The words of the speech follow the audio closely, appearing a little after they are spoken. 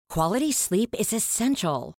Quality sleep is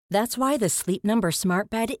essential. That's why the Sleep Number Smart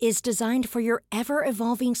Bed is designed for your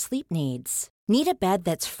ever-evolving sleep needs. Need a bed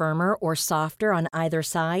that's firmer or softer on either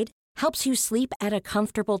side? Helps you sleep at a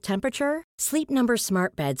comfortable temperature? Sleep Number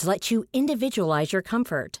Smart Beds let you individualize your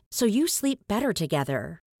comfort, so you sleep better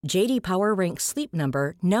together. J.D. Power ranks Sleep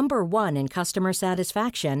Number number 1 in customer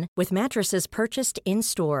satisfaction with mattresses purchased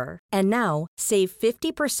in-store. And now, save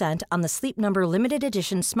 50% on the Sleep Number Limited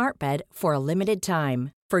Edition Smart Bed for a limited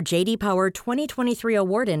time. For J.D. Power 2023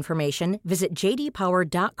 award information, visit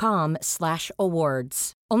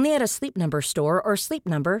jdpower.com/awards. Only at a Sleep Number store or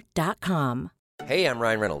sleepnumber.com. Hey, I'm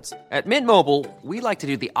Ryan Reynolds. At Mint Mobile, we like to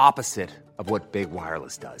do the opposite of what Big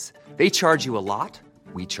Wireless does. They charge you a lot.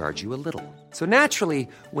 We charge you a little. So naturally,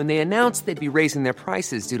 when they announced they'd be raising their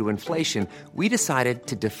prices due to inflation, we decided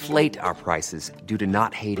to deflate our prices due to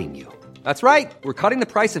not hating you. That's right. We're cutting the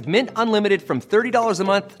price of Mint Unlimited from $30 a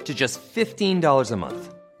month to just $15 a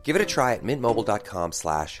month. Give it a try at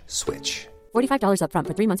mintmobile.com/switch. $45 up front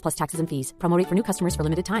for 3 months plus taxes and fees. Promo rate for new customers for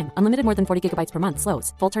limited time. Unlimited more than 40 gigabytes per month.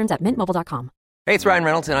 Slows full terms at mintmobile.com. Hey, it's Ryan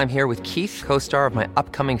Reynolds, and I'm here with Keith, co-star of my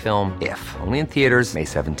upcoming film, If, only in theaters May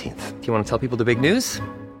 17th. Do you want to tell people the big news?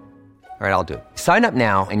 All right, I'll do it. Sign up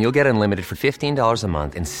now and you'll get unlimited for $15 a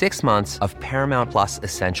month and 6 months of Paramount Plus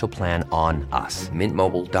Essential Plan on us.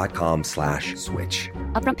 mintmobile.com/switch.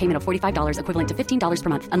 Upfront payment of $45 equivalent to $15 per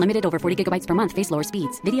month. Unlimited over 40 gigabytes per month. Face lower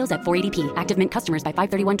speeds. Videos at 480p. Active Mint customers by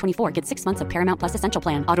 531.24 get 6 months of Paramount Plus Essential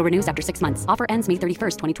Plan. Auto renews after 6 months. Offer ends May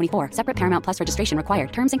 31st, 2024. Separate Paramount Plus registration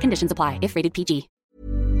required. Terms and conditions apply if rated PG.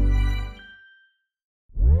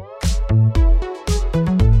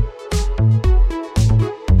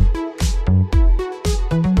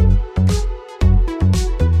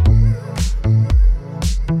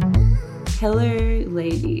 Hello,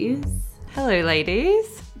 ladies. Hello,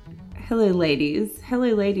 ladies. Hello, ladies.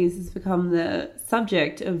 Hello, ladies has become the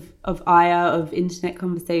subject of ire, of internet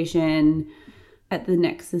conversation at the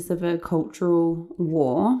nexus of a cultural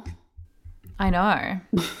war. I know.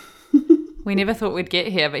 We never thought we'd get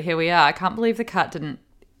here, but here we are. I can't believe the cut didn't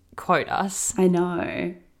quote us. I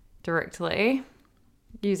know. Directly.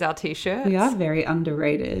 Use our t-shirts. We are very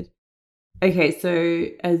underrated. Okay, so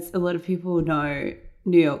as a lot of people know,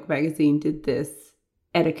 New York Magazine did this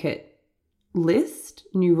etiquette list,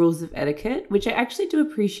 new rules of etiquette, which I actually do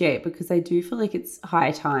appreciate because I do feel like it's high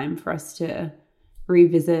time for us to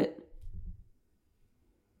revisit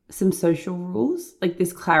some social rules. Like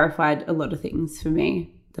this clarified a lot of things for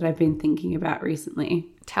me that I've been thinking about recently.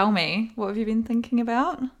 Tell me, what have you been thinking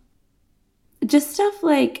about? Just stuff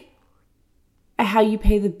like how you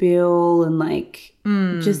pay the bill and like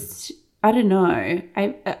just... I don't know.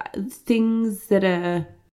 Things that are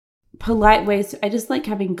polite ways. I just like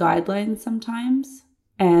having guidelines sometimes.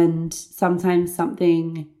 And sometimes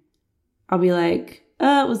something, I'll be like,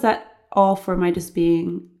 was that off or am I just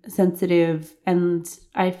being sensitive? And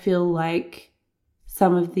I feel like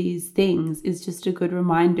some of these things is just a good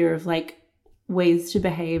reminder of like ways to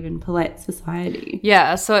behave in polite society.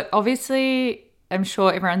 Yeah, so obviously I'm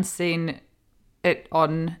sure everyone's seen it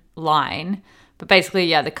online. But basically,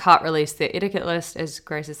 yeah, the Cut released their etiquette list, as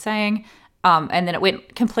Grace is saying, and then it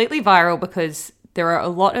went completely viral because there are a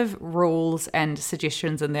lot of rules and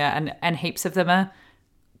suggestions in there, and heaps of them are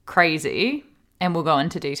crazy, and we'll go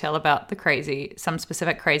into detail about some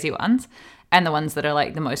specific crazy ones, and the ones that are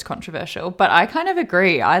like the most controversial. But I kind of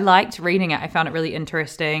agree. I liked reading it. I found it really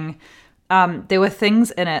interesting. There were things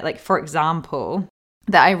in it, like, for example,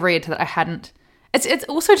 that I read that I hadn't... It's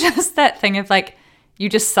also just that thing of like, you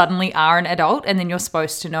just suddenly are an adult and then you're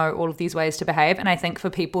supposed to know all of these ways to behave. And I think for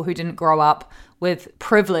people who didn't grow up with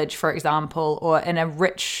privilege, for example, or in a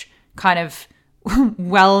rich kind of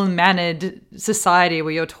well-mannered society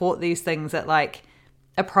where you're taught these things at like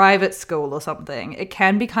a private school or something, it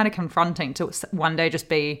can be kind of confronting to one day just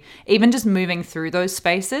be, even just moving through those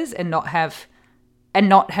spaces and not have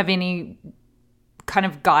any kind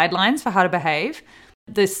of guidelines for how to behave.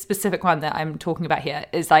 The specific one that I'm talking about here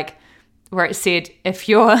is like, where it said, if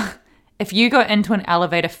you go into an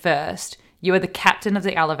elevator first, you are the captain of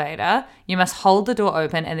the elevator, you must hold the door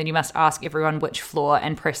open, and then you must ask everyone which floor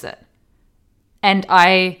and press it. And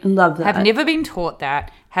I love that. Have never been taught that,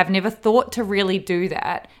 have never thought to really do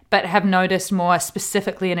that, but have noticed more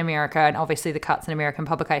specifically in America, and obviously the Cut's an American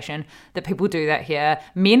publication, that people do that here.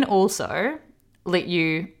 Men also let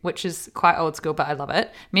you, which is quite old school, but I love it.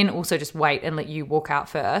 Men also just wait and let you walk out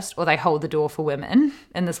first, or they hold the door for women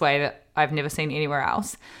in this way that I've never seen anywhere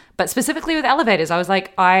else. But specifically with elevators, I was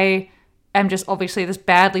like, I am just obviously this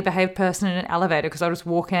badly behaved person in an elevator because I'll just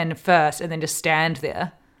walk in first and then just stand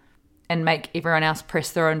there and make everyone else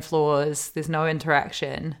press their own floors. There's no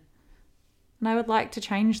interaction. And I would like to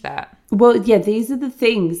change that. Well, yeah, these are the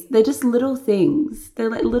things. They're just little things. They're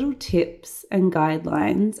like little tips and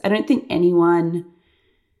guidelines. I don't think anyone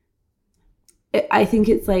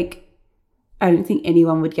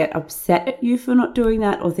would get upset at you for not doing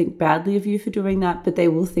that or think badly of you for doing that, but they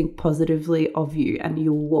will think positively of you and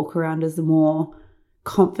you'll walk around as a more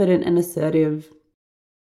confident and assertive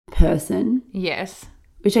person. Yes.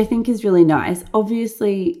 Which I think is really nice.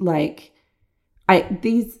 Obviously,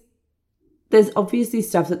 there's obviously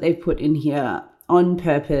stuff that they've put in here on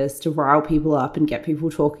purpose to rile people up and get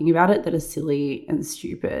people talking about it that are silly and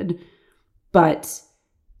stupid. But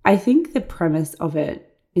I think the premise of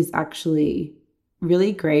it is actually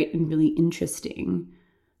really great and really interesting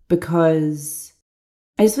because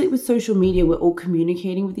I just think with social media, we're all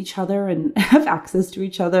communicating with each other and have access to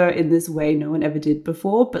each other in this way no one ever did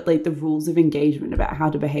before. But like the rules of engagement about how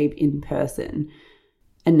to behave in person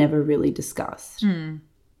are never really discussed.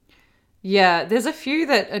 Yeah, there's a few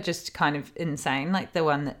that are just kind of insane, like the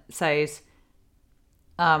one that says,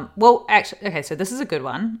 so this is a good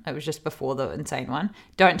one. It was just before the insane one.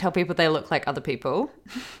 Don't tell people they look like other people.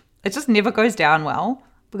 It just never goes down well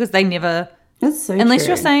because they never... That's so unless true.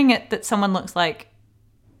 you're saying it that someone looks like,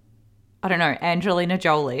 I don't know, Angelina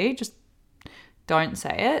Jolie, just don't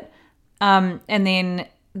say it. And then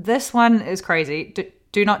this one is crazy.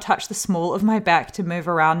 Do not touch the small of my back to move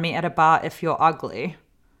around me at a bar if you're ugly.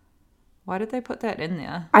 Why did they put that in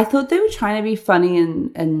there? I thought they were trying to be funny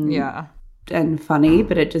and funny,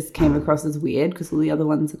 but it just came across as weird because all the other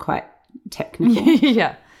ones are quite technical.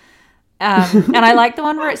 Yeah. And I like the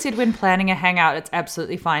one where it said when planning a hangout, it's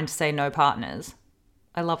absolutely fine to say no partners.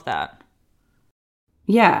 I love that.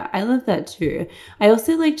 Yeah, I love that too. I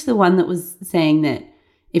also liked the one that was saying that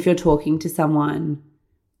if you're talking to someone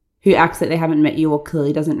who acts like they haven't met you or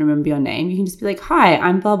clearly doesn't remember your name, you can just be like, hi,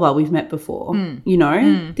 I'm blah, blah, we've met before. You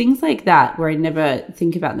know, things like that where I never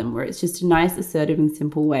think about them, where it's just a nice, assertive and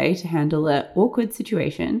simple way to handle an awkward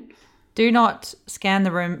situation. Do not scan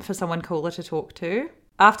the room for someone cooler to talk to.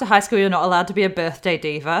 After high school, you're not allowed to be a birthday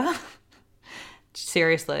diva.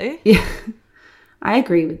 Seriously. Yeah, I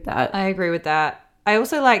agree with that. I agree with that. I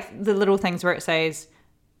also like the little things where it says,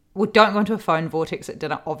 well, don't go into a phone vortex at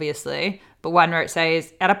dinner, obviously, but one where it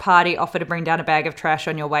says, at a party, offer to bring down a bag of trash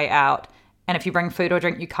on your way out. And if you bring food or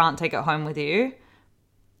drink, you can't take it home with you.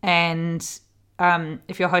 And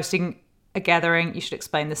if you're hosting a gathering, you should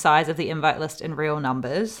explain the size of the invite list in real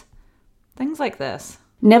numbers. Things like this.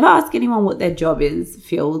 Never ask anyone what their job is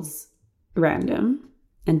feels random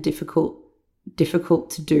and difficult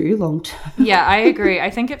to do long term. Yeah, I agree. I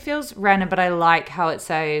think it feels random, but I like how it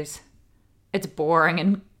says it's boring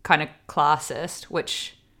and kind of classist,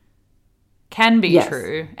 which can be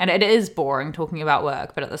true. And it is boring talking about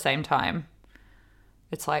work, but at the same time,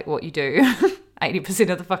 it's like what you do 80%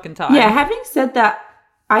 of the fucking time. Yeah, having said that,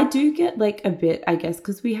 I do get like a bit, I guess,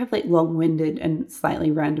 because we have like long-winded and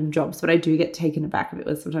slightly random jobs, but I do get taken aback of it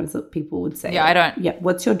with sometimes people would say, Yeah,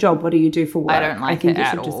 what's your job? What do you do for work? I don't like I think it it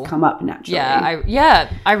at should all. just come up naturally.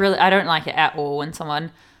 I don't like it at all when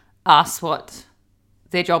someone asks what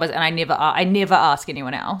their job is, and I never ask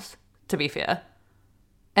anyone else, to be fair.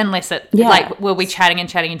 Unless we'll be chatting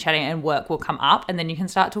and work will come up and then you can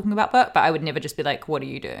start talking about work, but I would never just be like, what do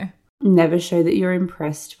you do? Never show that you're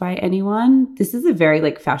impressed by anyone. This is a very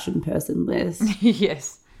like fashion person list.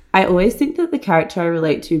 Yes. I always think that the character I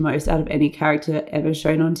relate to most out of any character ever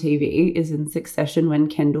shown on TV is in Succession when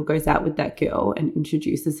Kendall goes out with that girl and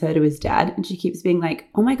introduces her to his dad and she keeps being like,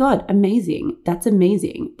 oh my God, amazing. That's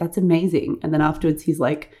amazing. That's amazing. And then afterwards he's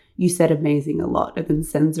like, you said amazing a lot, and then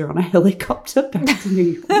sends her on a helicopter back to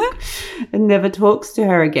New York and never talks to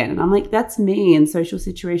her again. And I'm like, that's me. In social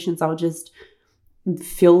situations, I'll just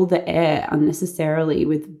fill the air unnecessarily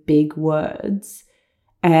with big words.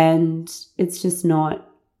 And it's just not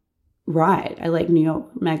right. I like New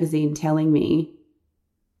York Magazine telling me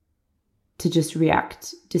to just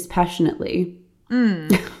react dispassionately.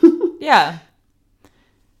 Yeah.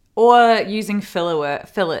 Or using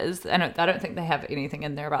fillers. And I don't think they have anything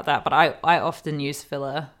in there about that, but I often use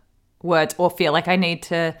filler words or feel like I need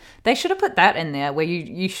to. They should have put that in there where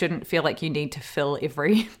you shouldn't feel like you need to fill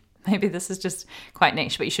every. Maybe this is just quite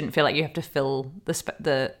niche, but you shouldn't feel like you have to fill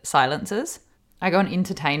the silences. I go in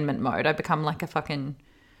entertainment mode. I become like a fucking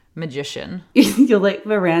magician. You're like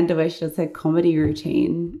Miranda where she does her comedy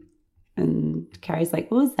routine. And Carrie's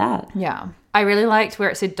like, what was that? Yeah. I really liked where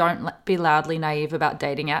it said don't be loudly naive about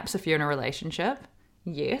dating apps if you're in a relationship.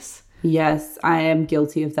 Yes. Yes, I am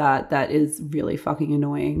guilty of that. That is really fucking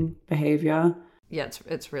annoying behavior. Yeah,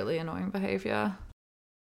 it's really annoying behavior.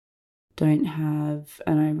 Don't have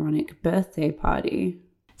an ironic birthday party.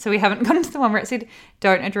 So we haven't gotten to the one where it said,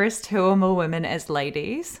 don't address two or more women as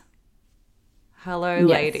ladies. Hello, Yes.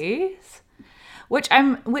 ladies. Which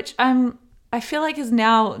I feel like is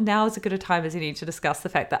now is as good a time as any to discuss the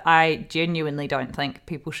fact that I genuinely don't think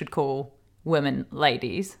people should call women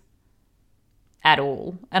ladies at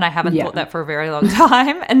all. And I haven't thought that for a very long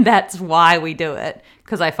time. And that's why we do it.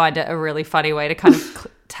 Because I find it a really funny way to kind of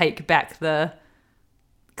claim back the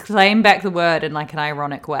word in like an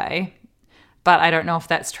ironic way. But I don't know if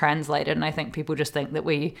that's translated. And I think people just think that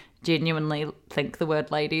we genuinely think the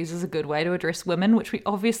word ladies is a good way to address women, which we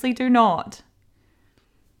obviously do not.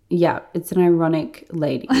 Yeah, it's an ironic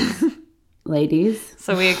ladies. Ladies.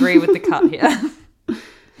 So we agree with the cut here.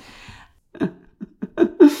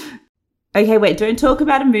 Okay, wait, don't talk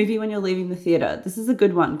about a movie when you're leaving the theatre. This is a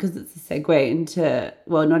good one because it's a segue into,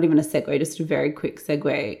 well, not even a segue, just a very quick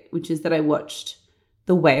segue, which is that I watched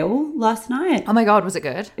The Whale last night. Oh my God, was it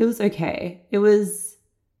good? It was okay. It was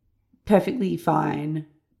perfectly fine,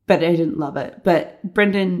 but I didn't love it. But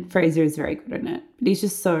Brendan Fraser is very good in it. But he's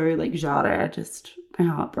just so like genre, just my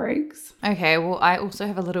heart breaks. Okay, well, I also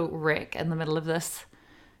have a little rec in the middle of this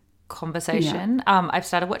conversation. I've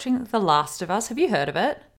started watching The Last of Us. Have you heard of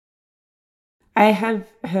it? I have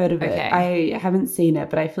heard of Okay. it. I haven't seen it,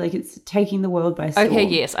 but I feel like it's taking the world by storm. Okay,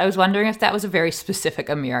 yes. I was wondering if that was a very specific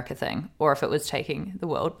America thing or if it was taking the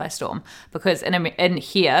world by storm. Because in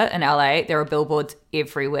here in LA, there are billboards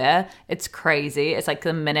everywhere. It's crazy. It's like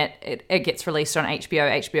the minute it gets released on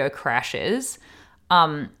HBO crashes.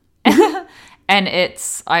 And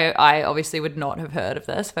I obviously would not have heard of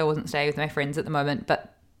this if I wasn't staying with my friends at the moment,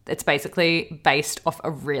 but it's basically based off a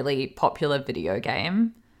really popular video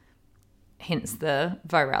game. Hence the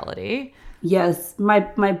virality. Yes, my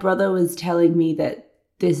brother was telling me that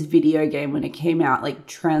this video game, when it came out, like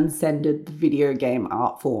transcended the video game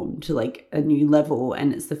art form to like a new level,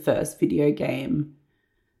 and it's the first video game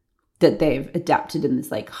that they've adapted in this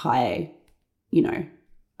like high-end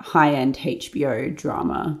HBO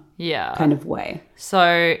drama kind of way.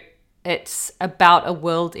 So it's about a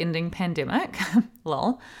world-ending pandemic,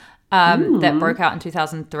 lol, that broke out in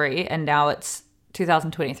 2003, and now it's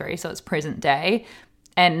 2023, so it's present day.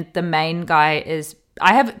 And the main guy is,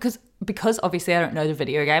 because obviously I don't know the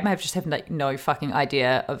video game, I just have like no fucking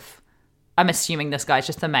idea of, I'm assuming this guy's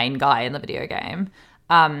just the main guy in the video game.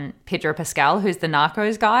 Pedro Pascal, who's the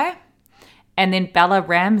Narcos guy. And then Bella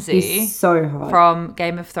Ramsey. He's so hot. From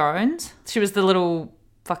Game of Thrones. She was the little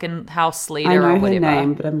fucking house leader I know or her whatever.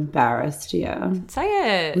 name, but I'm embarrassed, yeah.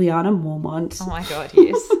 Say it. Liana Mormont. Oh my God,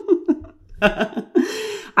 yes.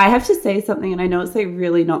 I have to say something, and I know it's like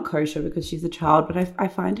really not kosher because she's a child, but I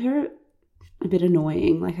find her a bit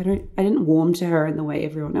annoying. Like I didn't warm to her in the way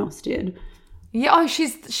everyone else did. Yeah,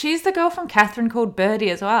 she's the girl from Catherine called Birdie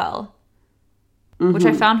as well, which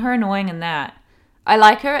I found her annoying in that. I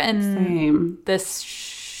like her in this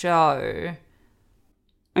show.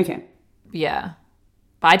 Okay. Yeah,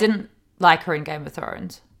 but I didn't like her in Game of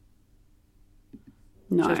Thrones.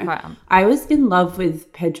 No, She was quite I was in love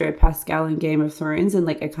with Pedro Pascal in Game of Thrones in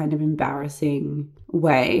like a kind of embarrassing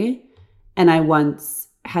way. And I once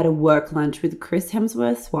had a work lunch with Chris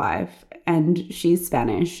Hemsworth's wife, and she's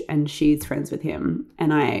Spanish and she's friends with him.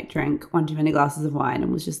 And I drank one too many glasses of wine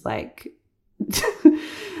and was just like,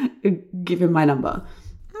 give him my number.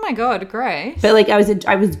 Oh my God, great. But like I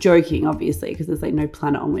was joking, obviously, because there's like no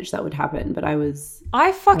planet on which that would happen. But I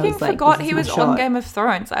fucking like, forgot this is he my was on shot. Game of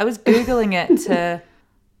Thrones. I was Googling it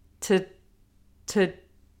to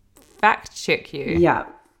fact check you. yeah,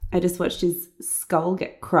 I just watched his skull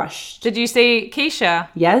get crushed. Did you see Keisha?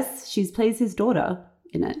 Yes, she plays his daughter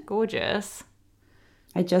in it. Gorgeous.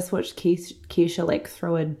 I just watched Keisha like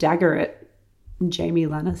throw a dagger at Jamie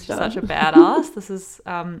Lannister. Such a badass. This is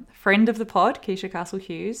friend of the pod, Keisha Castle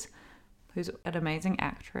Hughes, who's an amazing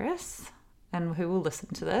actress and who will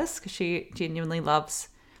listen to this because she genuinely loves.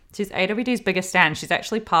 She's AWD's biggest stan. She's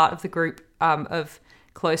actually part of the group of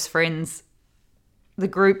close friends, the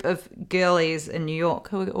group of girlies in New York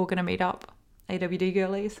who are all going to meet up. AWD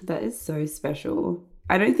girlies. That is so special.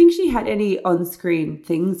 I don't think she had any on-screen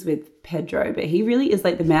things with Pedro, but he really is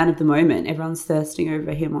like the man of the moment. Everyone's thirsting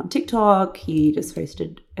over him on TikTok. He just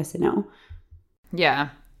hosted SNL. Yeah.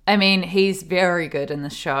 I mean, he's very good in the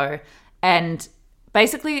show. And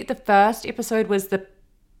basically the first episode was the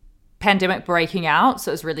pandemic breaking out.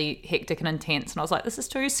 So it was really hectic and intense. And I was like, this is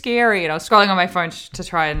too scary. And I was scrolling on my phone to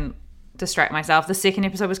try and distract myself. The second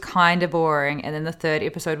episode was kind of boring. And then the third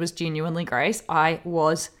episode was genuinely great. I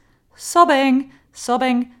was sobbing,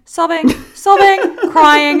 crying,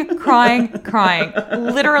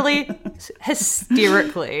 literally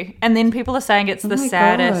hysterically. And then people are saying it's the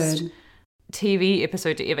saddest TV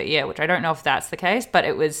episode to ever air, which I don't know if that's the case, but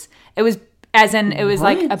it was as in it was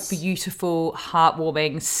like a beautiful,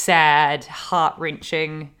 heartwarming, sad,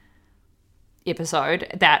 heart-wrenching episode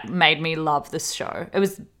that made me love this show. It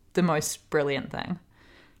was the most brilliant thing.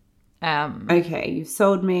 Okay, you've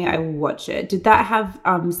sold me. I will watch it. Did that have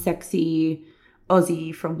sexy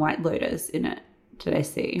Aussie from White Lotus in it? Did I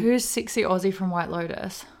see? Who's sexy Aussie from White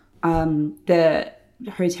Lotus? The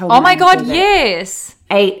hotel. Oh my god, yes.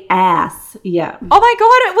 Ate ass. Yeah. Oh my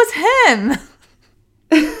god, it was him.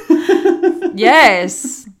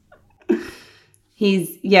 Yes.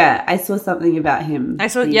 I saw something about him. I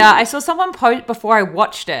saw someone post before I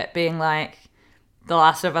watched it being like, The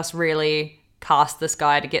Last of Us really cast this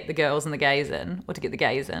guy to get the girls and the gays in, or to get the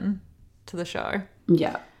gays in to the show.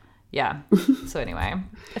 Yeah. Yeah. So anyway,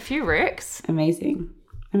 a few recs. Amazing.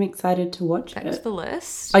 I'm excited to watch it. That's the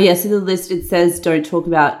list. Oh yeah, so the list, it says don't talk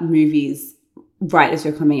about movies right as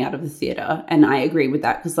you're coming out of the theatre. And I agree with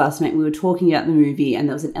that, because last night we were talking about the movie and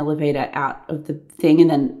there was an elevator out of the thing, and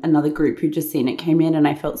then another group who'd just seen it came in, and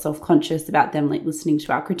I felt self-conscious about them like listening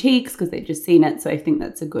to our critiques because they'd just seen it. So I think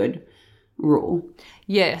that's a good rule.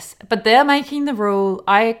 Yes, but they're making the rule.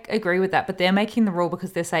 I agree with that, but they're making the rule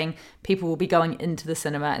because they're saying people will be going into the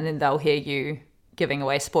cinema and then they'll hear you giving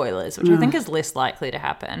away spoilers, which I think is less likely to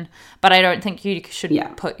happen. But I don't think you should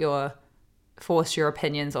force your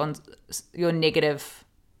opinions on your negative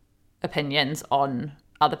opinions on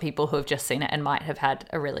other people who have just seen it and might have had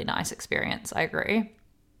a really nice experience. I agree.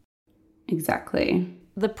 Exactly.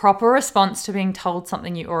 The proper response to being told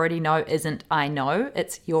something you already know isn't "I know,"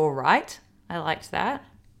 it's "you're right." I liked that.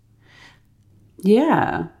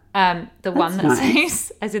 Yeah. The one that nice.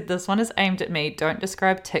 says, I said, this one is aimed at me. Don't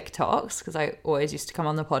describe TikToks, because I always used to come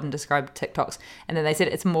on the pod and describe TikToks. And then they said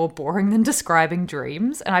it's more boring than describing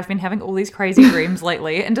dreams. And I've been having all these crazy dreams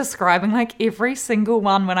lately and describing like every single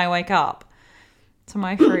one when I wake up to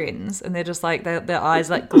my friends. And they're just like, their eyes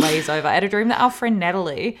like glaze over. I had a dream that our friend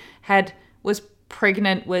Natalie was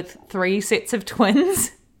pregnant with 3 sets of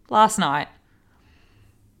twins last night.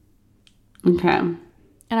 Okay.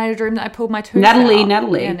 And I had a dream that I pulled my tooth Natalie. out.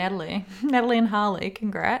 Yeah, Natalie. Natalie and Harley,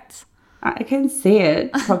 congrats. I can see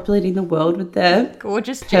it populating the world with their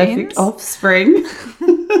gorgeous perfect genes. offspring.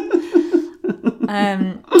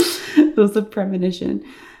 It was a premonition.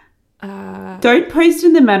 Don't post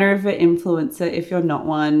in the manner of an influencer if you're not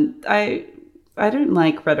one. I don't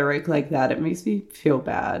like rhetoric like that. It makes me feel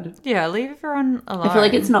bad. Yeah, leave everyone alone. I feel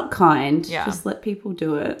like it's not kind. Yeah. Just let people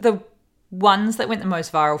do it. The ones that went the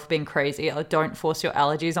most viral for being crazy are don't force your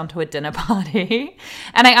allergies onto a dinner party.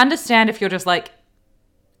 And I understand if you're just like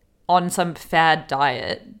on some fad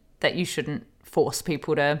diet that you shouldn't force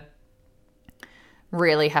people to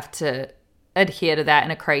really have to adhere to that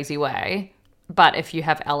in a crazy way. But if you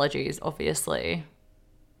have allergies, obviously,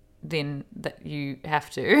 then that you have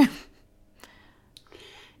to.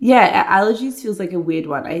 Yeah, allergies feels like a weird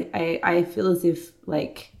one. I feel as if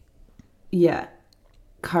like, yeah,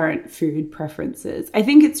 current food preferences. I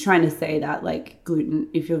think it's trying to say that like gluten,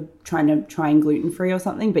 if you're trying to try and gluten-free or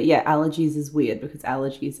something. But yeah, allergies is weird because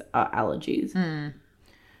allergies are allergies.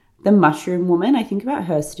 The mushroom woman, I think about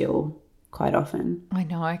her still quite often. I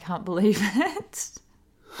know, I can't believe it.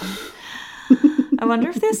 I wonder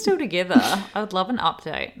if they're still together. I would love an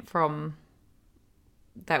update from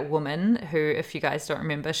that woman who, if you guys don't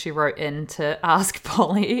remember, she wrote in to ask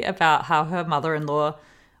Polly about how her mother-in-law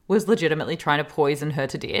was legitimately trying to poison her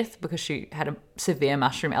to death because she had a severe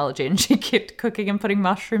mushroom allergy and she kept cooking and putting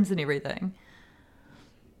mushrooms and everything.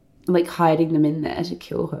 Like hiding them in there to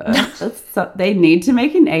kill her. They need to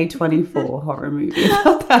make an A24 horror movie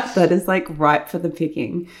about that. That is like ripe for the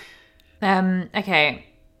picking. Okay.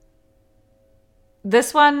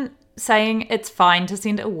 This one saying it's fine to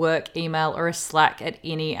send a work email or a Slack at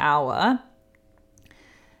any hour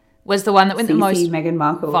was the one that went the most Meghan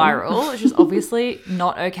Markle viral, which is obviously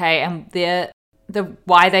not okay. And the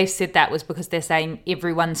why they said that was because they're saying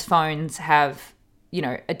everyone's phones have, you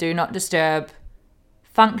know, a do not disturb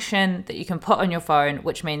function that you can put on your phone,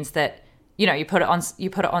 which means that, you know, you put it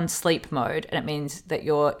on sleep mode, and it means that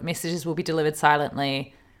your messages will be delivered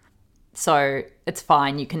silently. So it's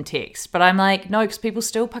fine, you can text. But I'm like, no, because people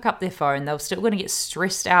still pick up their phone. They're still going to get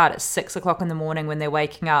stressed out at 6 o'clock in the morning when they're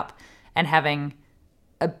waking up and having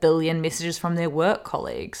a billion messages from their work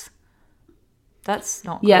colleagues. That's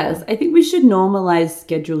not cool. Yes, I think we should normalize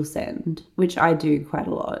schedule send, which I do quite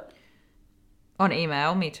a lot. On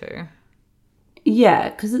email, me too. Yeah,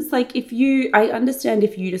 because it's like I understand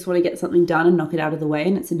if you just want to get something done and knock it out of the way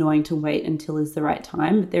and it's annoying to wait until is the right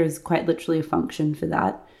time, but there is quite literally a function for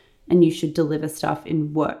that. And you should deliver stuff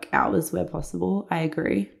in work hours where possible. I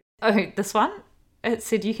agree. Oh, this one? It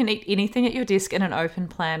said you can eat anything at your desk in an open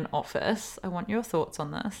plan office. I want your thoughts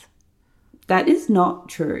on this. That is not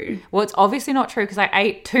true. Well, it's obviously not true because I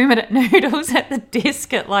ate 2-minute noodles at the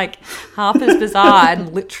desk at like Harper's Bazaar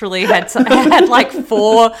and literally had like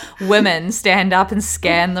 4 women stand up and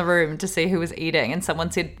scan the room to see who was eating. And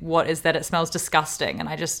someone said, "What is that? It smells disgusting." And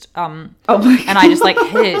I just I just like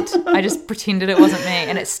hid. I just pretended it wasn't me,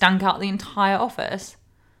 and it stunk out the entire office.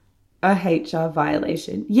 A HR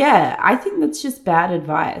violation. Yeah, I think that's just bad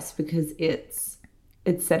advice because it's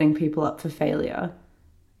setting people up for failure.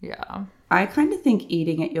 Yeah. I kind of think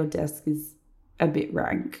eating at your desk is a bit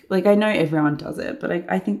rank. Like, I know everyone does it, but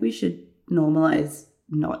I think we should normalize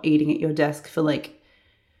not eating at your desk for, like,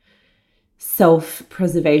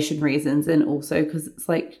 self-preservation reasons, and also because it's,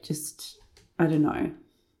 like, just, I don't know.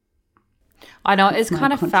 I know, it's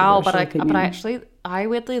kind of foul, but I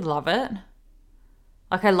weirdly love it.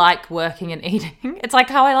 Like, I like working and eating. It's like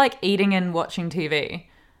how I like eating and watching TV.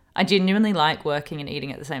 I genuinely like working and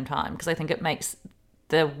eating at the same time because I think it makes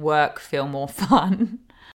the work feel more fun.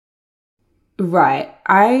 Right.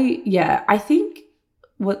 I think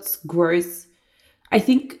what's gross, I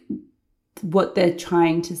think what they're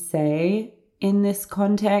trying to say in this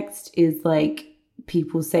context is like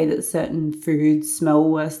people say that certain foods smell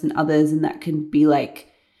worse than others, and that can be like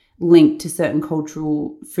linked to certain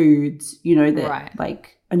cultural foods, you know, that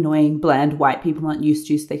like annoying bland white people aren't used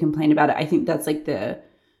to, so they complain about it. I think that's like the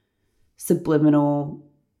subliminal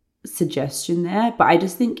suggestion there, but I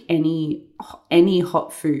just think any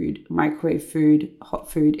hot food, microwave food,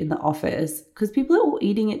 hot food in the office, because people are all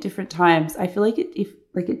eating at different times, I feel like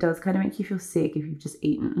it does kind of make you feel sick if you've just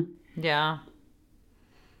eaten. Yeah.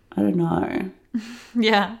 I don't know.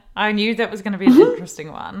 Yeah, I knew that was going to be an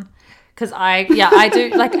interesting one because I do,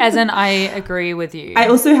 like, as in I agree with you. I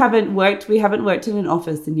also we haven't worked in an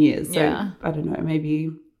office in years, so I don't know,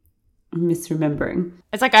 maybe I'm misremembering.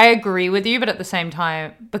 It's like I agree with you, but at the same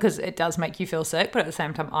time, because it does make you feel sick, but at the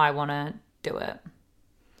same time, I want to do it.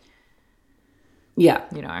 Yeah.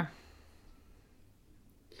 You know?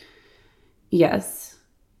 Yes,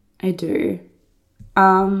 I do.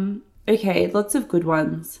 Okay, lots of good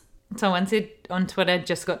ones. Someone said on Twitter,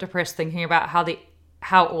 just got depressed thinking about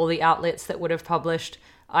how all the outlets that would have published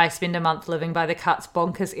 "I spend a month living by the Cuts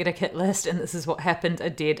bonkers etiquette list and this is what happened" are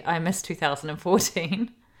dead. I miss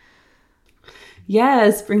 2014.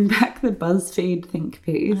 Yes, bring back the BuzzFeed think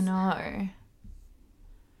piece. I know.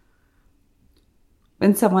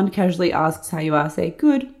 When someone casually asks how you are, say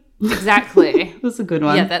good. Exactly. That's a good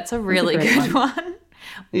one. Yeah, that's a really good one.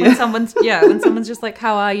 When someone's just like,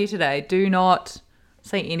 "How are you today?" Do not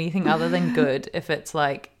say anything other than good if it's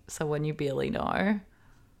like someone you barely know.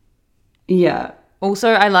 Yeah.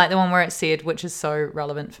 Also, I like the one where it said, which is so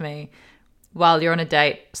relevant for me, while you're on a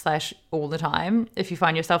date / all the time, if you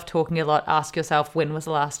find yourself talking a lot, ask yourself, when was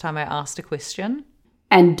the last time I asked a question?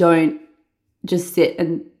 And don't just sit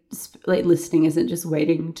and, like, listening isn't just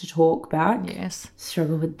waiting to talk back. Yes.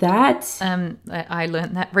 Struggle with that. I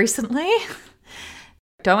learned that recently.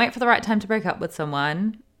 Don't wait for the right time to break up with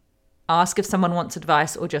someone. Ask if someone wants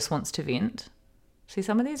advice or just wants to vent. See,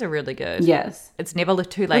 some of these are really good. Yes. It's never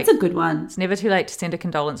too late. That's a good one. It's never too late to send a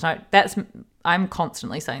condolence note. I'm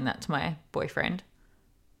constantly saying that to my boyfriend,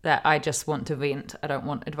 that I just want to vent. I don't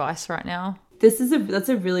want advice right now. That's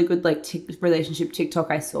a really good relationship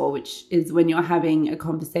TikTok I saw, which is when you're having a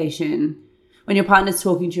conversation, when your partner's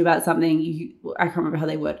talking to you about something, I can't remember how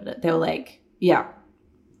they worded it. They were like, yeah,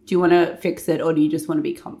 do you want to fix it or do you just want to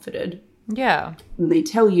be comforted? Yeah. And they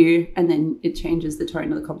tell you, and then it changes the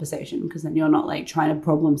tone of the conversation because then you're not like trying to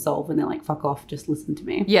problem solve and they're like, fuck off, just listen to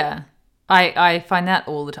me. Yeah. I find that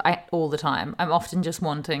all the time. I'm often just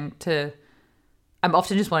wanting to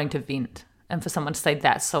vent, and for someone to say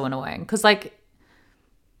that's so annoying. Because, like,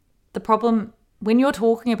 the problem, when you're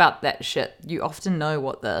talking about that shit, you often know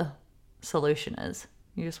what the solution is.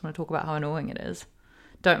 You just want to talk about how annoying it is.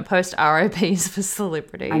 Don't post RIPs for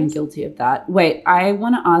celebrities. I'm guilty of that. Wait, I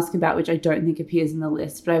want to ask about, which I don't think appears in the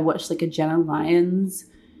list, but I watched like a Jenna Lyons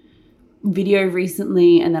video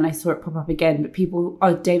recently and then I saw it pop up again. But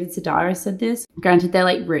David Sedaris said this. Granted, they're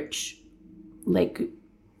like rich, like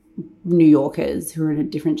New Yorkers who are in a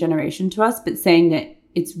different generation to us, but saying that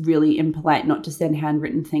it's really impolite not to send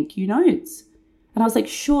handwritten thank you notes. And I was like,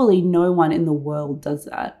 surely no one in the world does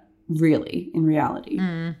that, really, in reality.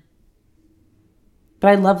 Mm.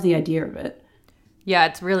 But I love the idea of it. Yeah,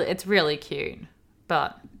 it's really cute,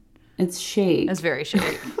 but it's chic. It's very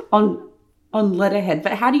chic. on letterhead.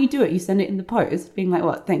 But how do you do it? You send it in the post, being like,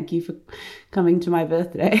 "What? Thank you for coming to my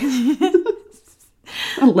birthday."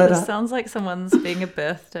 A letter. It sounds like someone's being a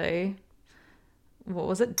birthday. What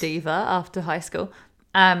was it? Diva after high school.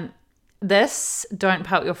 this, don't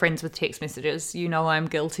pelt your friends with text messages. You know I'm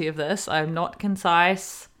guilty of this. I'm not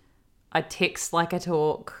concise. I text like I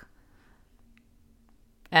talk.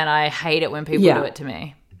 And I hate it when people do it to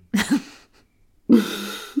me.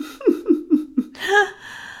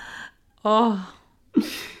 Oh.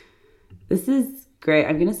 This is great.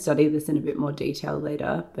 I'm going to study this in a bit more detail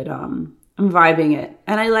later, but I'm vibing it.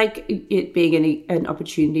 And I like it being an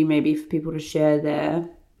opportunity maybe for people to share their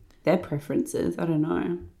preferences. I don't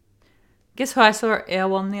know. Guess who I saw at Air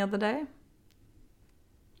One the other day?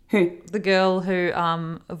 Who? The girl who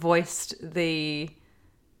voiced the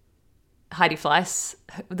Heidi Fleiss.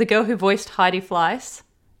 The girl who voiced Heidi Fleiss.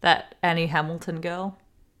 That Annie Hamilton girl.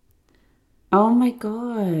 Oh my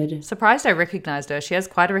God. Surprised I recognized her. She has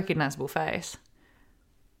quite a recognizable face.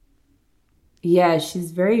 Yeah,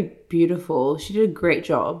 she's very beautiful. She did a great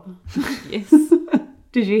job. Yes.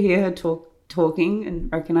 Did you hear her talking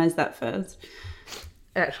and recognize that first?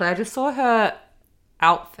 Actually, I just saw her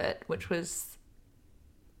outfit, which was,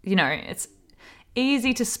 you know, it's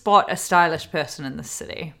easy to spot a stylish person in this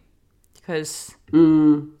city because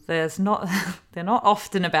they're not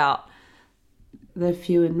often about. They're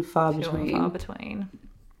few and far Few between. and far between.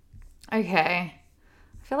 Okay. I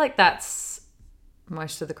feel like that's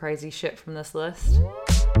most of the crazy shit from this list.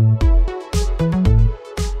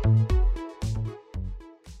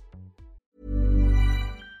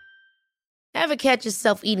 Ever catch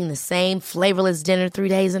yourself eating the same flavorless dinner 3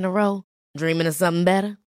 days in a row? Dreaming of something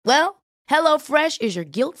better? Well, HelloFresh is your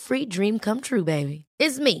guilt-free dream come true, baby.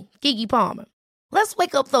 It's me, Keke Palmer. Let's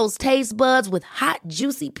wake up those taste buds with hot,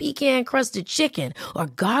 juicy pecan-crusted chicken or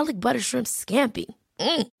garlic butter shrimp scampi.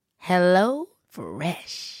 Hello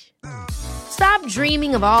Fresh. Stop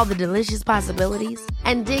dreaming of all the delicious possibilities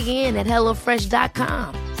and dig in at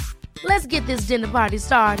HelloFresh.com. Let's get this dinner party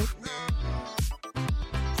started.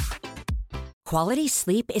 Quality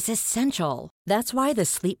sleep is essential. That's why the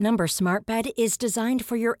Sleep Number Smart Bed is designed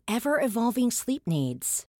for your ever-evolving sleep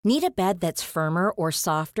needs. Need a bed that's firmer or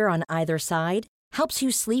softer on either side? Helps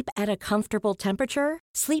you sleep at a comfortable temperature?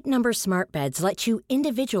 Sleep Number Smart Beds let you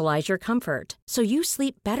individualize your comfort so you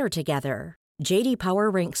sleep better together. JD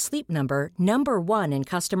Power ranks Sleep Number number 1 in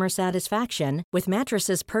customer satisfaction with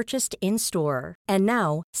mattresses purchased in-store. And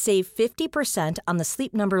now, save 50% on the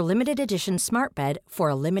Sleep Number Limited Edition Smart Bed for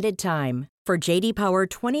a limited time. For JD Power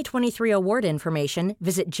 2023 award information,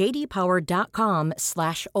 visit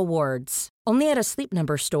jdpower.com/awards. Only at a Sleep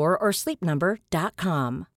Number store or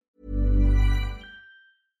sleepnumber.com.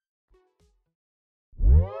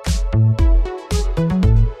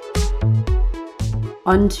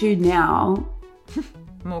 On to now.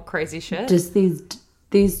 More crazy shit. Just these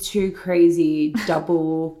two crazy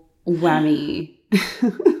double whammy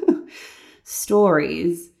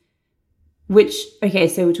stories. Which, okay,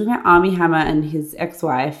 so we're talking about Armie Hammer and his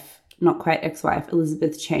ex-wife, not quite ex-wife,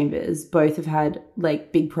 Elizabeth Chambers. Both have had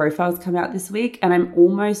like big profiles come out this week. And I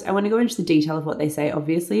want to go into the detail of what they say,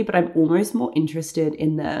 obviously, but I'm almost more interested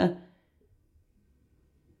in the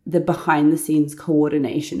behind the scenes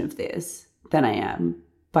coordination of this than I am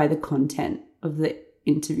by the content of the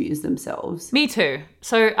interviews themselves. Me too.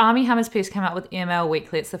 So Armie Hammer's piece came out with EML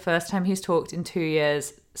Weekly. It's the first time he's talked in 2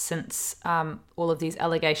 years since all of these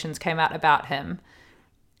allegations came out about him.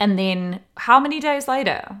 And then how many days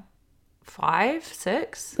later? 5,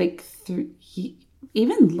 6? Like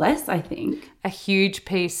even less, I think. A huge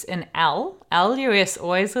piece in LUS,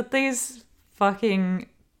 always with these fucking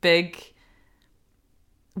big...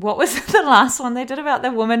 What was the last one they did about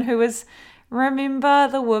the woman who was... Remember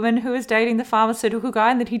the woman who was dating the pharmaceutical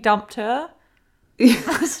guy and that he dumped her?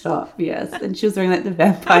 Stop, yes. And she was wearing like the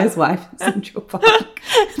vampire's wife in Central Park.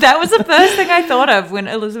 That was the first thing I thought of when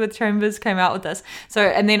Elizabeth Chambers came out with this. So,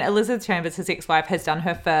 and then Elizabeth Chambers, his ex-wife, has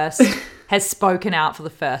spoken out for the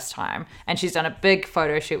first time. And she's done a big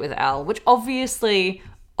photo shoot with Elle, which obviously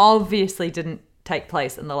didn't take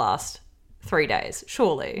place in the last 3 days,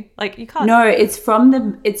 surely. Like, you can't... No, it's from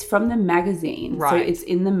the magazine. Right. So it's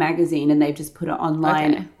in the magazine and they've just put it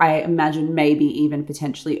online. Okay. I imagine maybe even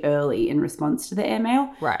potentially early in response to the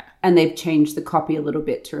airmail. Right. And they've changed the copy a little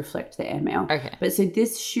bit to reflect the airmail. Okay. But so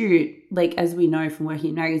this shoot, like as we know from working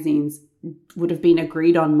in magazines, would have been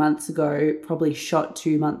agreed on months ago, probably shot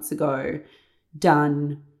 2 months ago,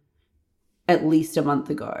 done at least a month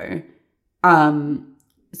ago.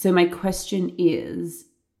 So my question is,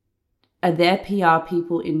 are there PR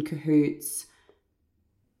people in cahoots?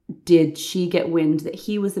 Did she get wind that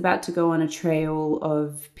he was about to go on a trail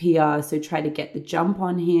of PR, so try to get the jump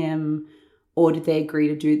on him? Or did they agree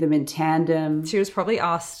to do them in tandem? She was probably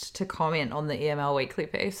asked to comment on the EML Weekly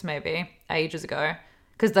piece maybe ages ago.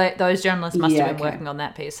 Because those journalists must have been working on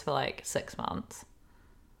that piece for like 6 months.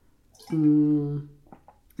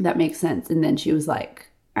 That makes sense. And then she was like,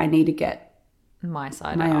 I need to get my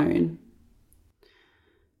side my out. own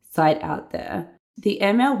side out there. The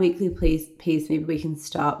ML Weekly piece maybe we can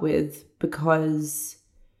start with, because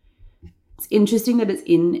it's interesting that it's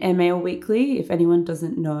in ML Weekly. If anyone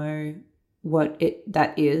doesn't know what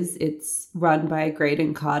that is, it's run by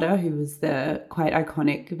Graydon Carter, who was the quite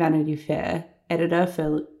iconic Vanity Fair editor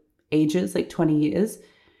for ages, like 20 years.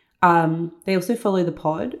 They also follow the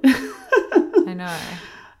pod. I know.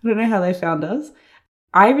 I don't know how they found us.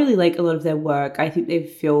 I really like a lot of their work. I think they've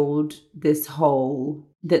filled this hole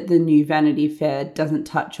that the new Vanity Fair doesn't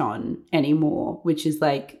touch on anymore, which is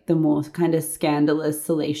like the more kind of scandalous,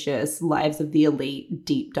 salacious Lives of the Elite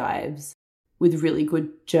deep dives with really good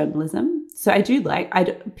journalism. So I do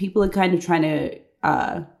like, people are kind of trying to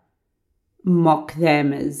mock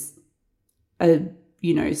them as a,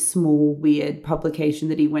 small, weird publication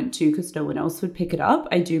that he went to because no one else would pick it up.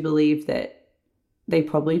 I do believe that they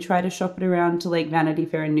probably try to shop it around to like Vanity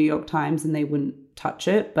Fair and New York Times and they wouldn't touch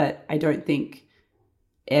it, but I don't think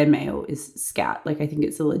Airmail is scat. Like, I think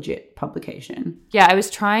it's a legit publication. Yeah, I was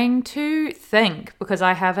trying to think because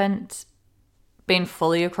I haven't been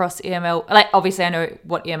fully across EML. Like, obviously I know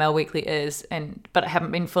what EML Weekly is, but I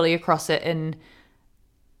haven't been fully across it in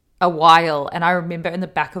a while. And I remember in the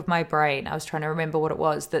back of my brain, I was trying to remember what it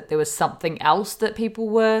was, that there was something else that people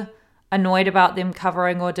were annoyed about them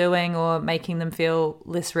covering or doing or making them feel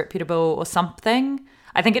less reputable or something.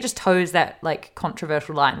 I think it just toes that like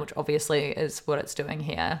controversial line, which obviously is what it's doing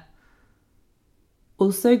here.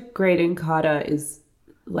 Also, Graydon Carter is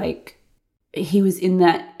like, he was in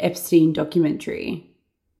that Epstein documentary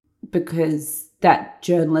because that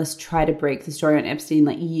journalist tried to break the story on Epstein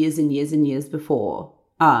like years and years and years before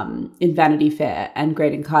in Vanity Fair, and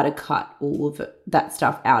Graydon Carter cut all of that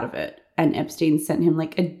stuff out of it. And Epstein sent him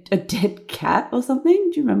like a dead cat or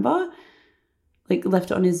something. Do you remember? Like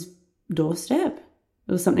left it on his doorstep.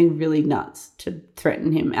 It was something really nuts to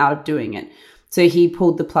threaten him out of doing it. So he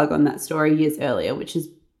pulled the plug on that story years earlier, which is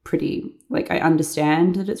pretty, like, I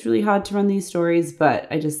understand that it's really hard to run these stories, but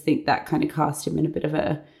I just think that kind of cast him in a bit of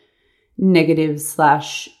a negative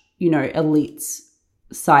 / elites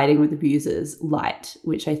siding with abusers light,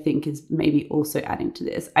 which I think is maybe also adding to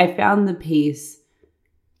this. I found the piece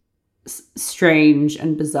strange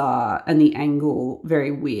and bizarre and the angle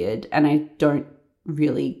very weird, and I don't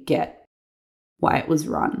really get why it was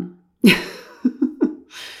run.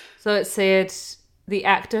 So it said the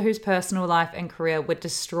actor whose personal life and career were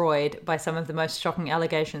destroyed by some of the most shocking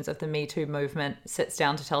allegations of the Me Too movement sits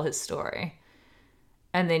down to tell his story.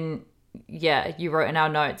 And then, yeah, you wrote in our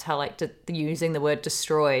notes how like using the word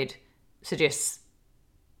destroyed suggests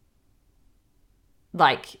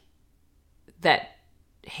like that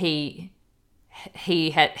he's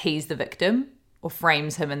the victim, or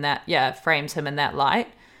frames him in that light.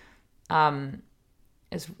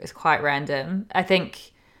 Is quite random. I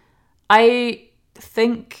think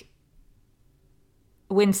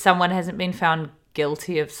when someone hasn't been found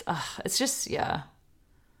guilty of, it's just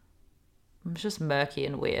murky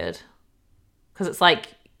and weird, because it's like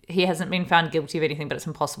he hasn't been found guilty of anything, but it's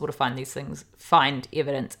impossible to find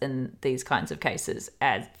evidence in these kinds of cases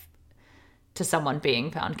as to someone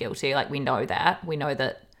being found guilty. Like, we know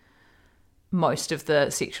that most of the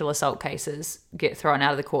sexual assault cases get thrown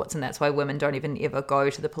out of the courts, and that's why women don't even ever go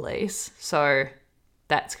to the police. So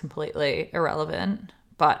that's completely irrelevant.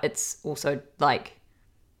 But it's also like,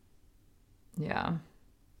 yeah,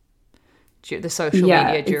 the social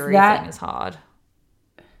media jury thing is hard.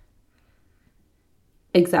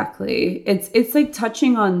 Exactly. It's like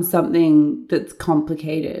touching on something that's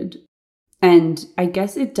complicated. And I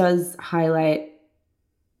guess it does highlight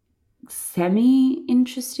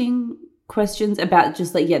semi-interesting questions about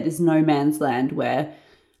just like, this no man's land, where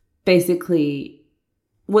basically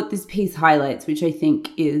what this piece highlights, which I think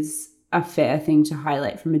is a fair thing to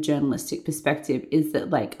highlight from a journalistic perspective, is that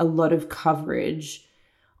like a lot of coverage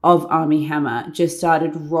of Armie Hammer just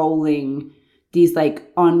started rolling these like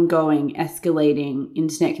ongoing, escalating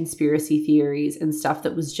internet conspiracy theories and stuff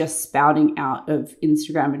that was just spouting out of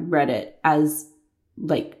Instagram and Reddit as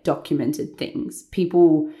like documented things.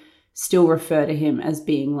 People still refer to him as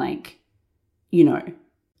being like,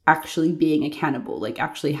 actually being a cannibal, like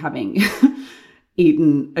actually having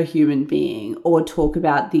eaten a human being, or talk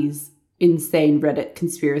about these insane Reddit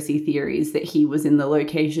conspiracy theories that he was in the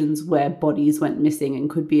locations where bodies went missing and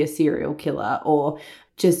could be a serial killer, or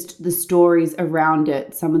just the stories around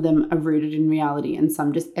it. Some of them are rooted in reality and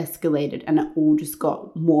some just escalated, and it all just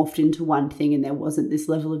got morphed into one thing, and there wasn't this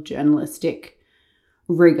level of journalistic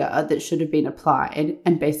rigor that should have been applied.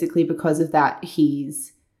 And basically because of that,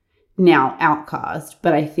 he's now outcast.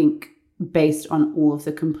 But I think based on all of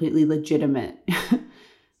the completely legitimate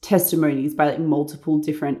testimonies by like multiple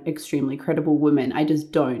different extremely credible women, I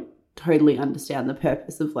just don't totally understand the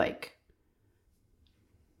purpose of like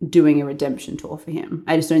doing a redemption tour for him.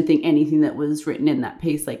 I just don't think anything that was written in that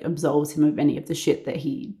piece like absolves him of any of the shit that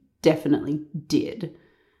he definitely did.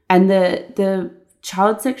 And the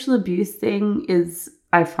child sexual abuse thing is,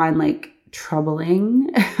 I find like troubling.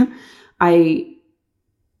 I,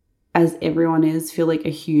 as everyone is, feel like a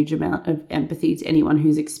huge amount of empathy to anyone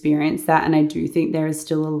who's experienced that. And I do think there is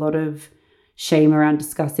still a lot of shame around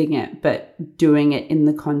discussing it, but doing it in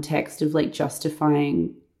the context of like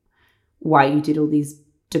justifying why you did all these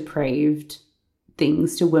depraved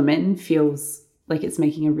things to women feels like it's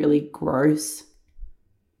making a really gross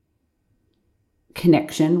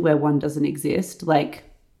connection where one doesn't exist. Like,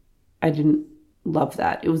 I didn't love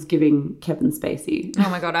that. It was giving Kevin Spacey. Oh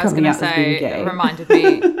my God, I was going to say,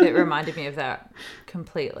 it reminded me of that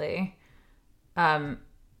completely.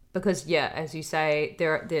 Because, yeah, as you say,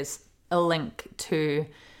 there's a link to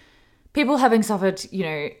people having suffered, you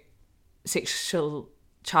know,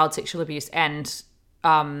 child sexual abuse and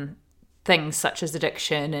things such as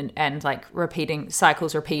addiction and like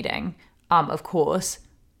cycles repeating, of course.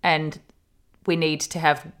 And we need to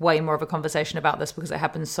have way more of a conversation about this because it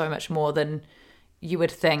happens so much more than you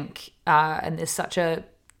would think. And there's such a,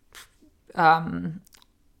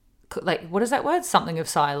 like, what is that word? Something of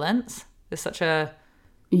silence. There's such a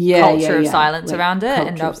culture of silence like around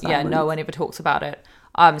it. And no one ever talks about it.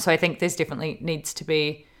 So I think there's definitely needs to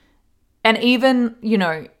be, and even, you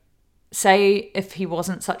know, say if he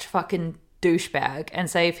wasn't such a fucking douchebag and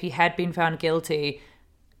say if he had been found guilty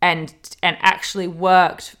and actually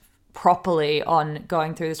worked properly on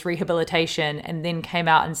going through this rehabilitation and then came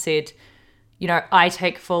out and said, you know, I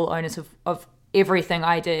take full onus of everything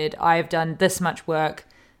I did. I've done this much work,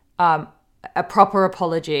 a proper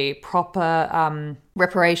apology, proper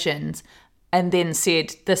reparations, and then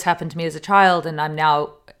said, this happened to me as a child and I'm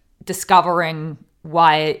now discovering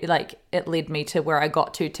why like it led me to where I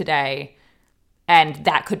got to today. And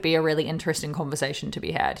that could be a really interesting conversation to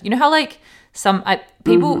be had. You know how like some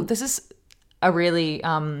people, this is a really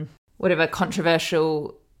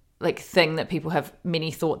controversial like thing that people have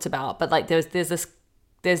many thoughts about, but like there's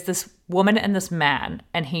this woman and this man,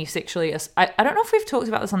 and he sexually I don't know if we've talked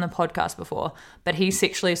about this on the podcast before, but he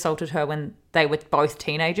sexually assaulted her when they were both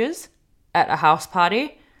teenagers at a house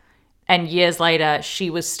party, and years later she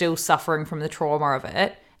was still suffering from the trauma of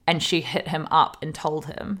it, and she hit him up and told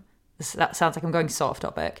him this. That sounds like I'm going so off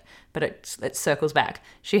topic, but it circles back.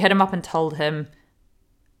 She hit him up and told him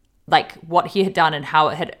like what he had done and how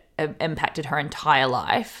it had impacted her entire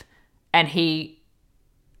life, and he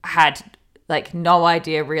had like no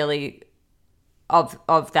idea really of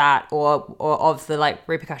that or of the like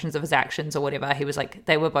repercussions of his actions or whatever. He was like,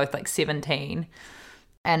 they were both like 17,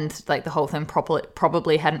 and like the whole thing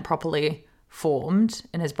probably hadn't properly formed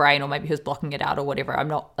in his brain, or maybe he was blocking it out or whatever. I'm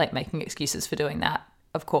not like making excuses for doing that,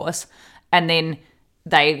 of course. And then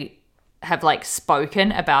they have like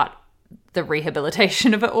spoken about the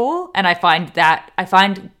rehabilitation of it all, and I find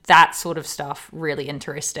that sort of stuff really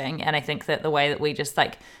interesting. And I think that the way that we just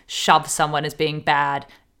like shove someone as being bad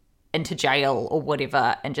into jail or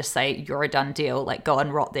whatever and just say you're a done deal, like go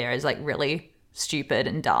and rot there, is like really stupid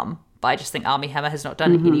and dumb. But I just think Armie Hammer has not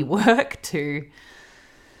done any work to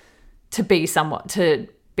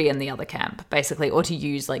be in the other camp, basically, or to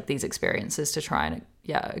use like these experiences to try and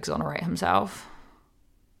exonerate himself.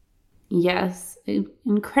 Yes,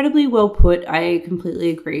 incredibly well put. I completely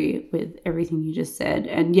agree with everything you just said.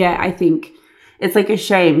 And yeah, I think it's like a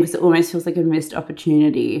shame because it almost feels like a missed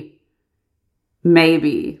opportunity,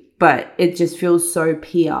 maybe, but it just feels so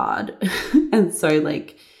PR'd. And so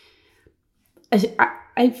like,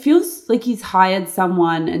 it feels like he's hired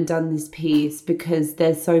someone and done this piece because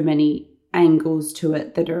there's so many angles to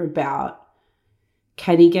it that are about,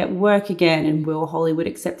 can he get work again, and will Hollywood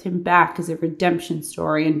accept him back as a redemption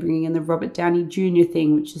story, and bringing in the Robert Downey Jr.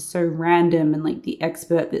 thing, which is so random, and like the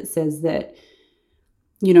expert that says that,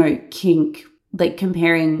 you know, kink, like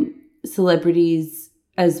comparing celebrities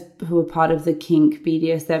as who are part of the kink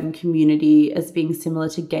BDSM community as being similar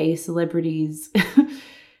to gay celebrities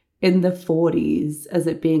in the 40s, as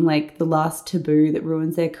it being like the last taboo that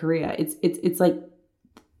ruins their career. It's like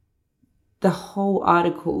the whole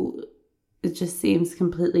article, it just seems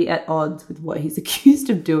completely at odds with what he's accused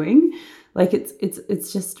of doing. Like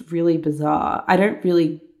it's just really bizarre. I don't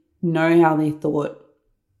really know how they thought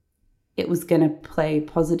it was going to play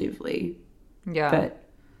positively. Yeah. But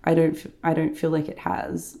I don't feel like it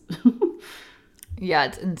has.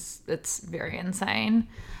 Yeah, it's very insane.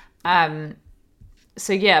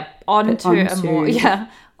 So yeah, onto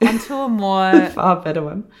a more far better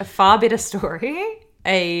one. A far better story.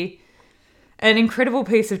 An incredible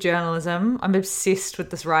piece of journalism. I'm obsessed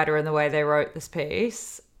with this writer and the way they wrote this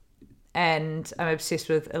piece. And I'm obsessed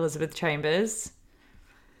with Elizabeth Chambers.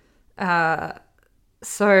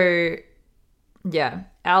 So, yeah,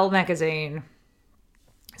 Elle magazine.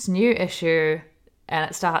 It's a new issue, and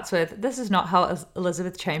it starts with, "This is not how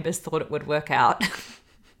Elizabeth Chambers thought it would work out."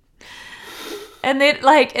 And then,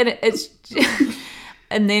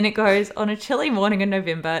 and then it goes, "On a chilly morning in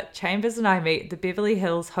November, Chambers and I meet at the Beverly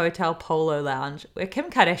Hills Hotel Polo Lounge, where Kim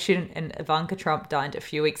Kardashian and Ivanka Trump dined a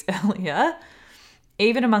few weeks earlier.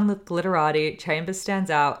 Even among the glitterati, Chambers stands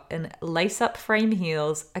out in lace-up frame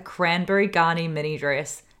heels, a cranberry Garni mini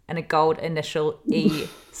dress, and a gold initial E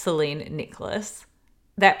Celine necklace.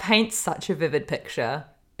 That paints such a vivid picture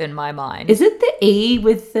in my mind." Is it the E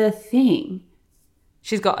with the thing?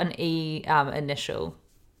 She's got an E initial.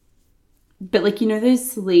 But like, you know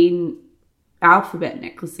those Celine alphabet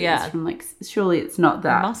necklaces? Yeah. From like, surely it's not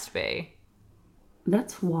that. It must be.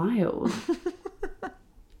 That's wild.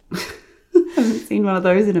 I haven't seen one of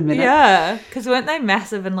those in a minute. Yeah, because weren't they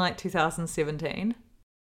massive in like 2017?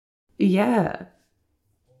 Yeah.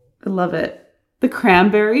 I love it. The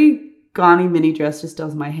cranberry Garni mini dress just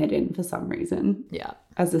does my head in for some reason. Yeah.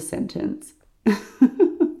 As a sentence.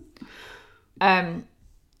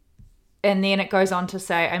 And then it goes on to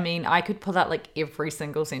say, I mean, I could pull out like every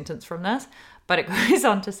single sentence from this, but it goes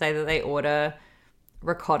on to say that they order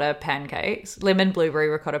ricotta pancakes, lemon blueberry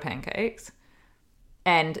ricotta pancakes.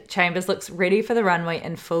 And Chambers looks ready for the runway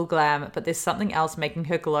in full glam, but there's something else making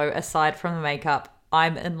her glow aside from the makeup.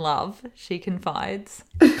 "I'm in love," she confides.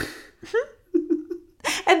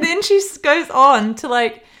 And then she goes on to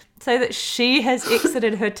like say that she has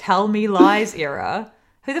exited her Tell Me Lies era.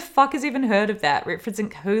 Who the fuck has even heard of that?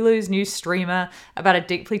 Referencing Hulu's new streamer about a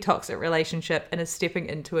deeply toxic relationship and is stepping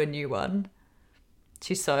into a new one.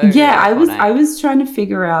 She's so yeah. iconic. I was trying to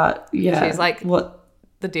figure out. Yeah, she's like what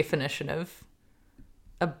the definition of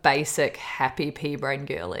a basic happy pea brain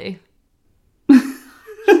girly.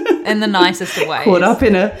 In the nicest of ways. Caught up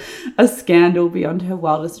in a scandal beyond her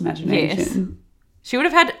wildest imagination. Yes. She would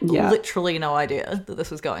have had literally no idea that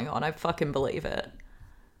this was going on. I fucking believe it.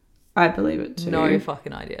 I believe it too. No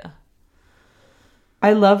fucking idea.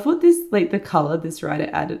 I love what this, like the color this writer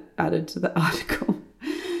added to the article.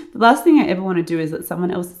 "The last thing I ever want to do is let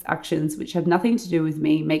someone else's actions, which have nothing to do with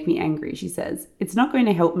me, make me angry," she says. "It's not going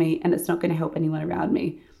to help me, and it's not going to help anyone around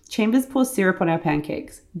me. Chambers pours syrup on our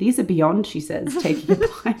pancakes. These are beyond," she says, taking a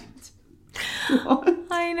bite. What?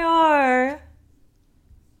 I know.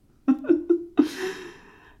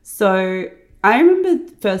 So I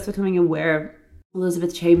remember first becoming aware of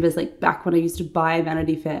Elizabeth Chambers, like back when I used to buy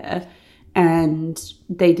Vanity Fair, and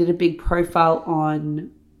they did a big profile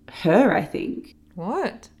on her, I think.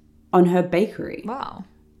 What? On her bakery. Wow.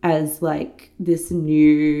 As like this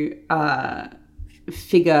new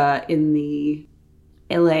figure in the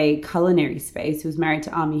LA culinary space who was married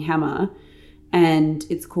to Armie Hammer, and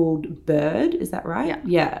it's called Bird, is that right?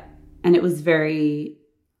 Yeah. And it was very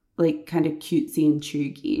like kind of cutesy and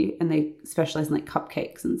chuggy, and they specialize in like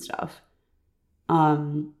cupcakes and stuff.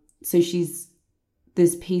 So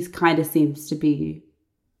this piece kind of seems to be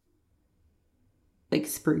like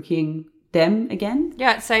spruiking them again.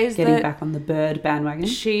 Yeah, it says getting that back on the Bird bandwagon.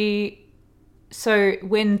 So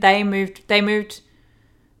when they moved.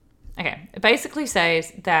 Okay, it basically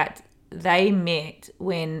says that they met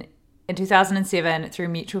in 2007 through a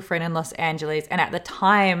mutual friend in Los Angeles, and at the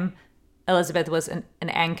time, Elizabeth was an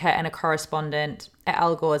anchor and a correspondent at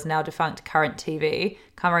Al Gore's now defunct Current TV,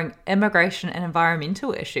 covering immigration and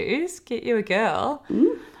environmental issues. Get you a girl.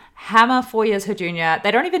 Hammer, 4 years her junior.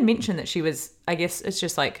 They don't even mention that she was, I guess it's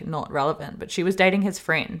just like not relevant, but she was dating his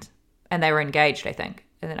friend and they were engaged, I think.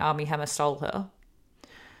 And then Armie Hammer stole her.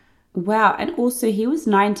 Wow. And also he was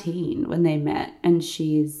 19 when they met and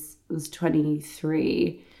was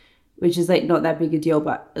 23, which is like not that big a deal,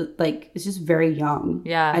 but like it's just very young.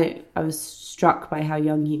 Yeah. I was struck by how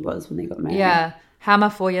young he was when they got married. Yeah. Hammer,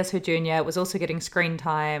 4 years her junior, was also getting screen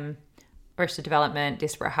time, Arrested Development,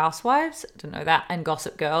 Desperate Housewives, didn't know that, and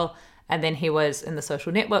Gossip Girl. And then he was in The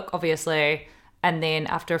Social Network, obviously. And then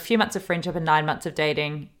after a few months of friendship and 9 months of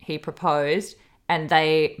dating, he proposed and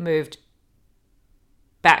they moved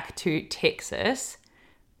back to Texas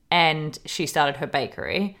and she started her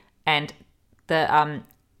bakery. And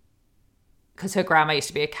because her grandma used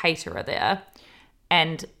to be a caterer there.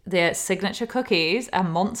 And their signature cookies are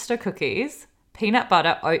monster cookies, peanut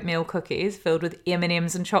butter oatmeal cookies filled with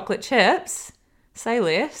M&Ms and chocolate chips. Say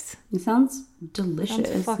less. It sounds delicious.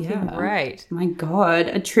 Sounds fucking great. My God,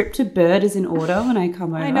 a trip to Bird is in order when I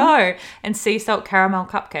come over. I know. And sea salt caramel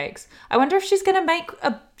cupcakes. I wonder if she's going to make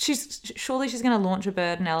surely she's going to launch a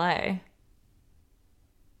Bird in LA.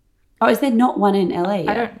 Oh, is there not one in LA yet?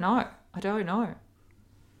 I don't know.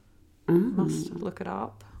 Must look it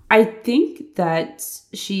up. I think that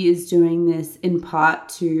she is doing this in part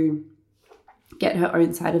to get her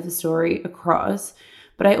own side of the story across.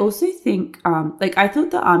 But I also think, I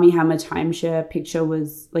thought the Armie Hammer timeshare picture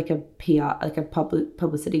was like a PR, like a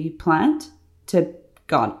publicity plant to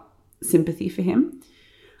garner sympathy for him.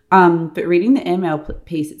 But reading the email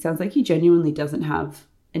piece, it sounds like he genuinely doesn't have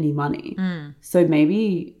any money. So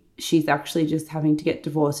maybe she's actually just having to get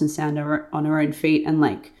divorced and stand on her own feet and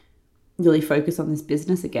like really focus on this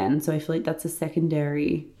business again. So I feel like that's a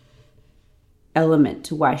secondary element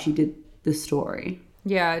to why she did the story.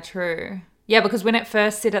 Yeah, true. Yeah, because when it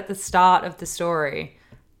first said at the start of the story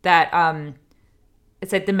that it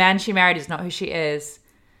said the man she married is not who she is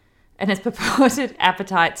and his purported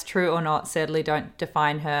appetites, true or not, certainly don't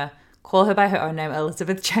define her. Call her by her own name,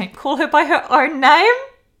 Elizabeth Chambers. Call her by her own name?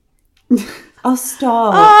 Oh,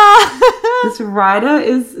 stop. This writer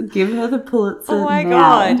is giving her the Pulitzer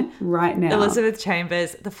God. Right now. Elizabeth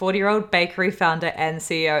Chambers, the 40-year-old bakery founder and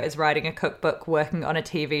CEO, is writing a cookbook, working on a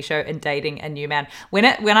TV show, and dating a new man. When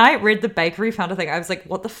I read the bakery founder thing, I was like,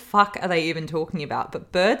 what the fuck are they even talking about?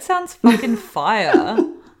 But Bird sounds fucking fire.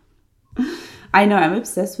 I know, I'm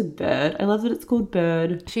obsessed with Bird. I love that it's called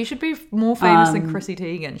Bird. She should be more famous than Chrissy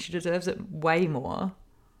Teigen. She deserves it way more.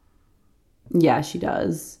 Yeah, she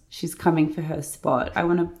does. She's coming for her spot. I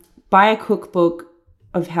want to buy a cookbook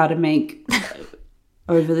of how to make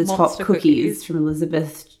over-the-top cookies from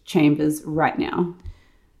Elizabeth Chambers right now.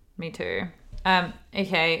 Me too.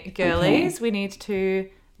 Okay, girlies, we're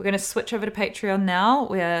going to switch over to Patreon now,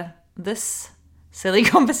 where this silly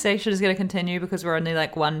conversation is going to continue because we're only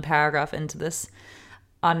like one paragraph into this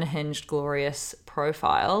unhinged, glorious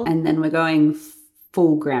profile. And then we're going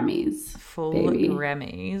full Grammys. Baby.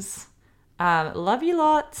 Grammys. Love you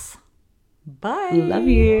lots. Bye. Love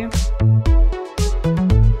you.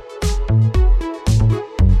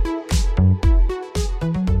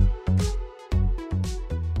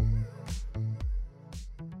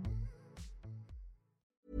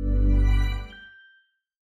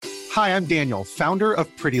 Hi, I'm Daniel, founder of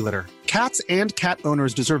Pretty Litter. Cats and cat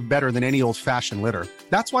owners deserve better than any old-fashioned litter.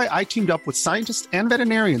 That's why I teamed up with scientists and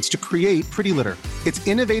veterinarians to create Pretty Litter. Its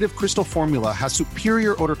innovative crystal formula has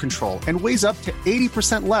superior odor control and weighs up to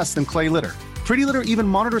 80% less than clay litter. Pretty Litter even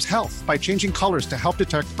monitors health by changing colors to help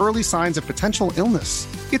detect early signs of potential illness.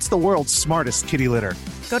 It's the world's smartest kitty litter.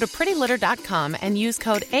 Go to prettylitter.com and use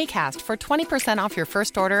code ACAST for 20% off your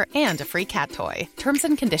first order and a free cat toy. Terms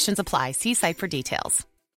and conditions apply. See site for details.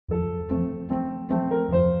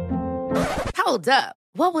 Hold up.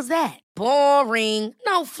 What was that? Boring.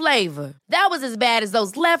 No flavor. That was as bad as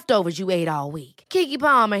those leftovers you ate all week. Keke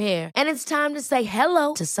Palmer here. And it's time to say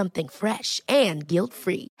hello to something fresh and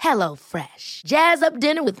guilt-free. Hello Fresh. Jazz up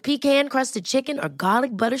dinner with pecan-crusted chicken or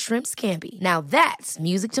garlic butter shrimp scampi. Now that's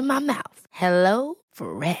music to my mouth. Hello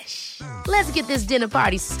Fresh. Let's get this dinner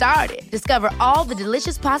party started. Discover all the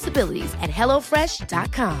delicious possibilities at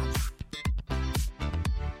HelloFresh.com.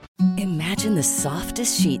 Imagine the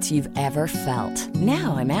softest sheets you've ever felt.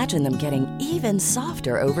 Now imagine them getting even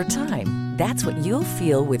softer over time. That's what you'll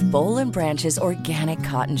feel with Boll & Branch's organic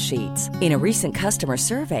cotton sheets. In a recent customer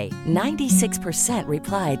survey, 96%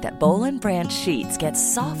 replied that Boll & Branch sheets get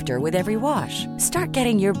softer with every wash. Start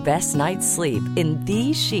getting your best night's sleep in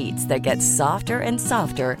these sheets that get softer and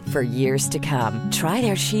softer for years to come. Try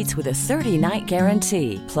their sheets with a 30-night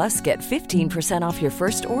guarantee. Plus, get 15% off your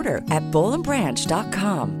first order at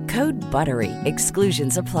bollandbranch.com. Code BUTTERY.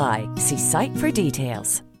 Exclusions apply. See site for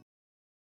details.